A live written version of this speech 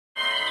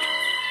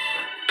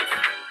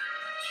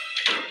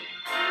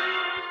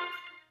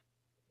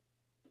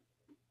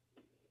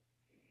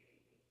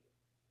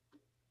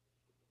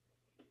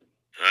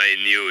I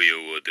knew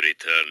you would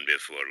return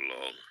before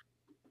long.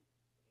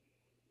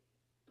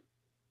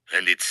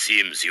 And it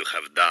seems you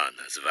have done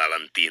as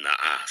Valentina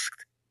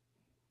asked.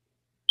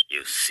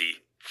 You see,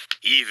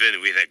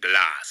 even with a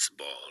glass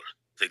ball,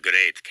 the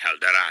great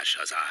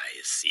Caldarasha's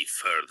eyes see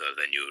further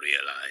than you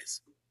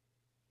realize.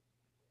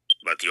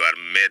 But you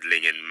are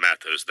meddling in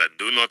matters that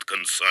do not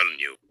concern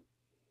you,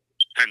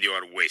 and you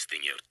are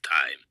wasting your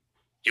time.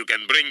 You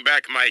can bring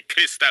back my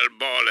crystal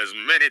ball as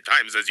many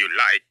times as you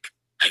like.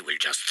 I will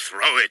just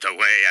throw it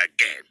away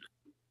again.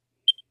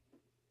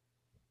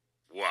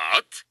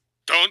 What?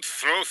 Don't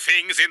throw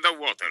things in the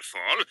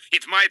waterfall.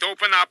 It might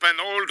open up an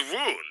old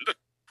wound.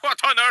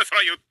 What on earth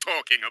are you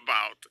talking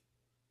about?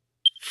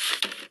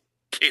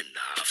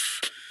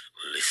 Enough.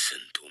 Listen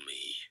to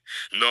me.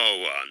 No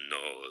one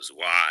knows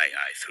why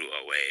I threw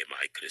away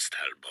my crystal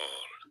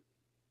ball.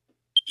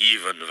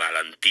 Even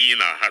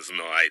Valentina has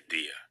no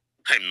idea.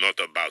 I'm not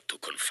about to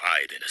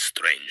confide in a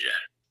stranger.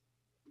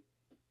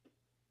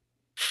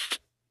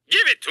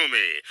 Give it to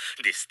me.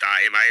 This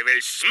time I will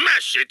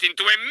smash it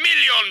into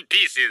 1,000,000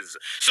 pieces,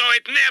 so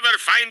it never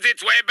finds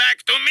its way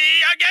back to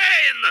me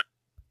again!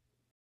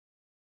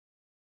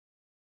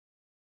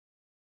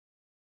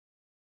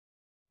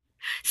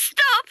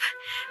 Stop!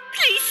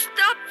 Please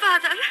stop,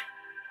 Father.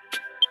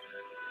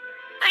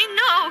 I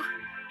know.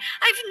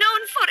 I've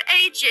known for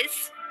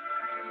ages.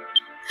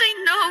 I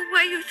know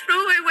why you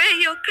threw away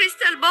your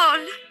crystal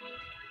ball.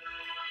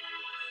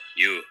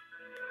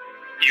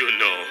 You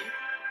know?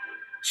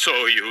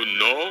 So you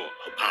know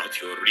about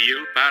your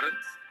real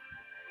parents?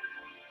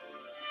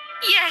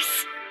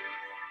 Yes.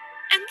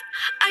 And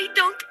I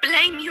don't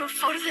blame you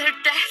for their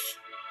death.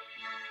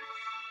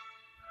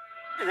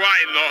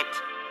 Why not?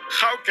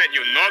 How can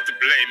you not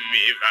blame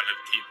me,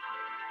 Valentina?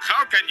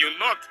 How can you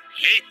not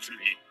hate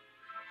me?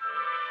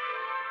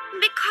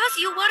 Because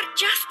you were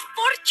just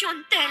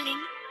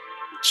fortune-telling.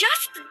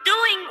 Just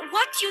doing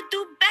what you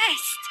do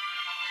best.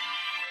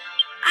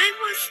 I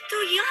was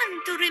too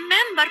young to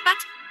remember, but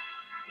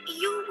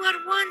you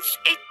were once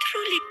a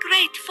truly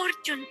great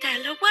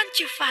fortune-teller, weren't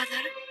you,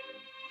 Father?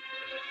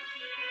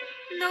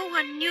 No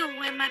one knew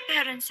where my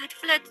parents had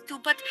fled to,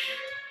 but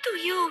to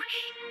you,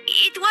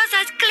 it was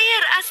as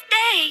clear as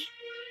day.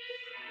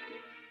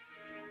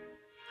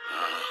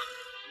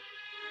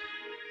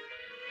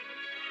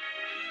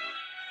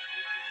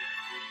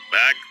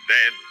 Back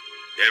then,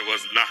 there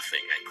was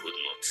nothing I could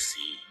not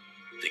see.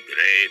 The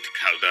great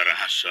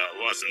Caldarasha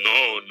was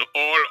known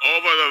all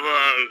over the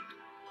world.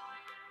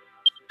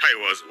 I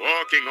was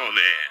walking on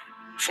air.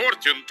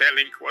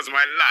 Fortune-telling was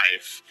my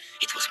life.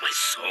 It was my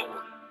soul.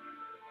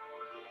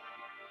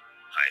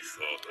 I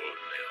thought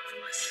only of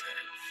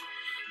myself,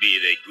 be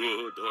they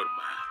good or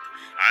bad.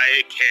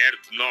 I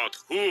cared not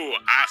who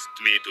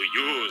asked me to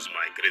use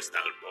my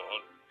crystal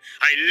ball.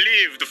 I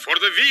lived for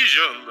the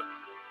vision.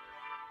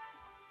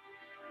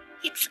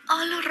 It's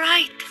all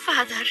right,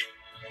 Father.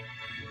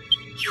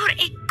 You're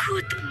a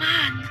good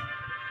man.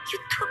 You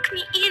took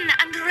me in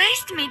and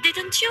raised me,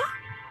 didn't you?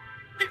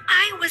 When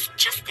I was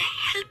just a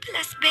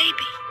helpless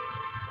baby.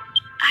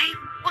 I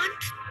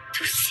want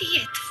to see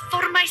it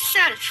for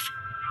myself.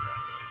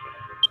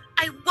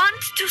 I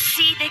want to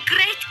see the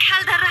great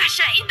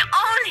Caldarasha in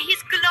all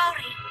his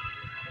glory.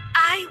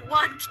 I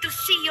want to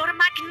see your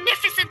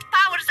magnificent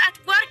powers at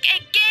work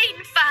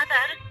again,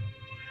 Father.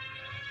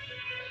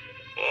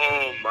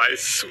 Oh, my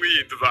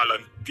sweet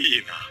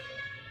Valentina.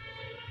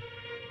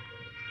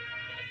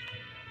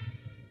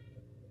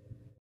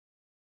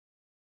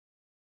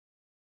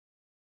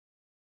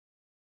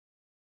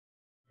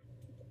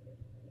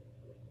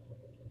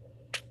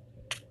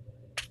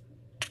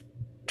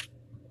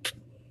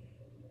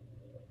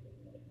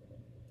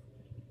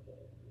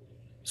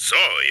 So,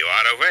 you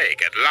are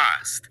awake at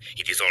last.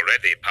 It is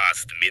already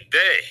past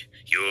midday.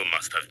 You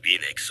must have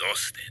been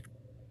exhausted.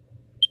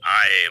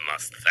 I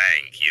must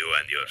thank you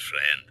and your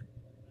friend.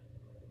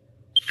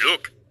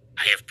 Look,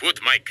 I have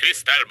put my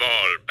crystal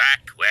ball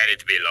back where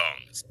it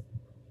belongs.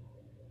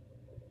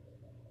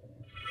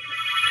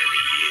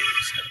 Many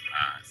years have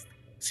passed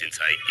since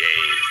I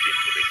gazed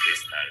into the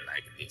crystal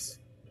like this.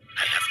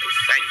 I have to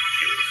thank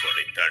you for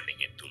returning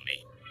it to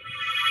me.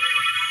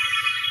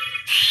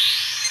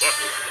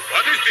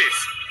 What is this?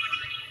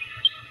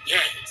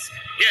 Yes,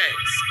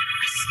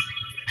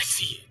 I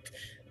see it.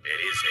 There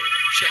is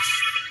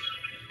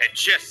a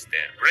chest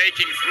there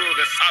breaking through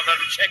the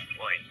southern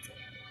checkpoint.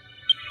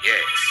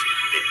 Yes,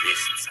 the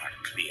mists are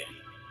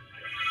clearing.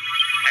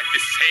 And the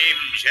same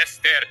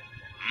jester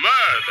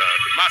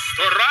murdered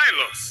Master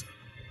Rylos.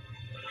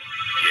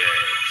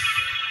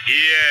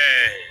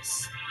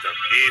 Yes, the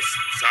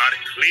mists are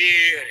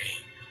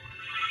clearing.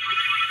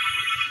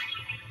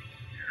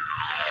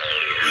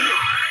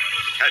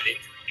 Can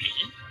it be?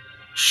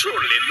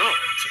 Surely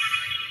not.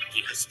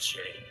 He has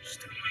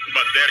changed.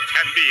 But there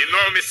can be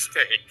no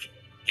mistake.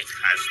 It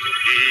has to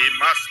be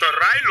Master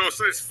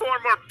Rylos'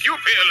 former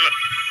pupil,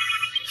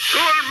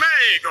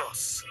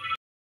 Dulmagos.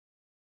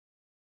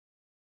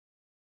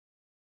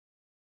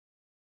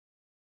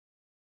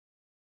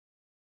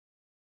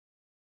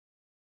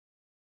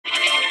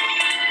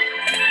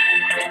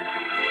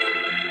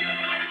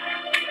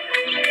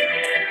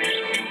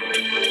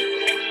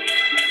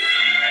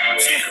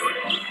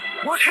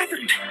 What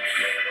happened?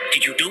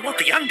 Did you do what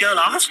the young girl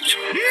asked?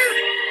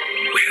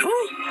 Well?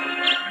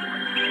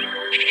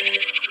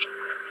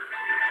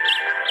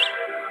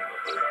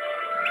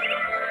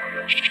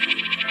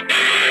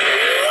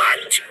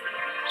 What?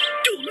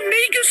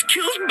 Dulmagus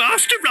killed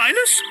Master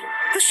Rylus?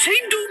 The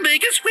same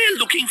Dulmagus we're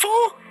looking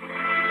for?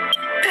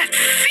 That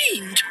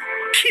fiend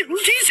killed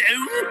his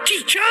own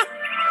teacher?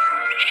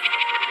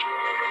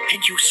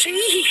 And you say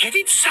he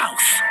headed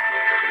south?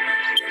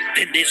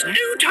 Then there's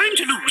no time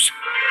to lose.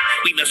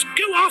 We must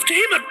go after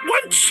him at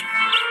once.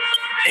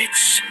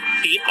 Let's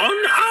be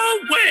on our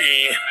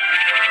way.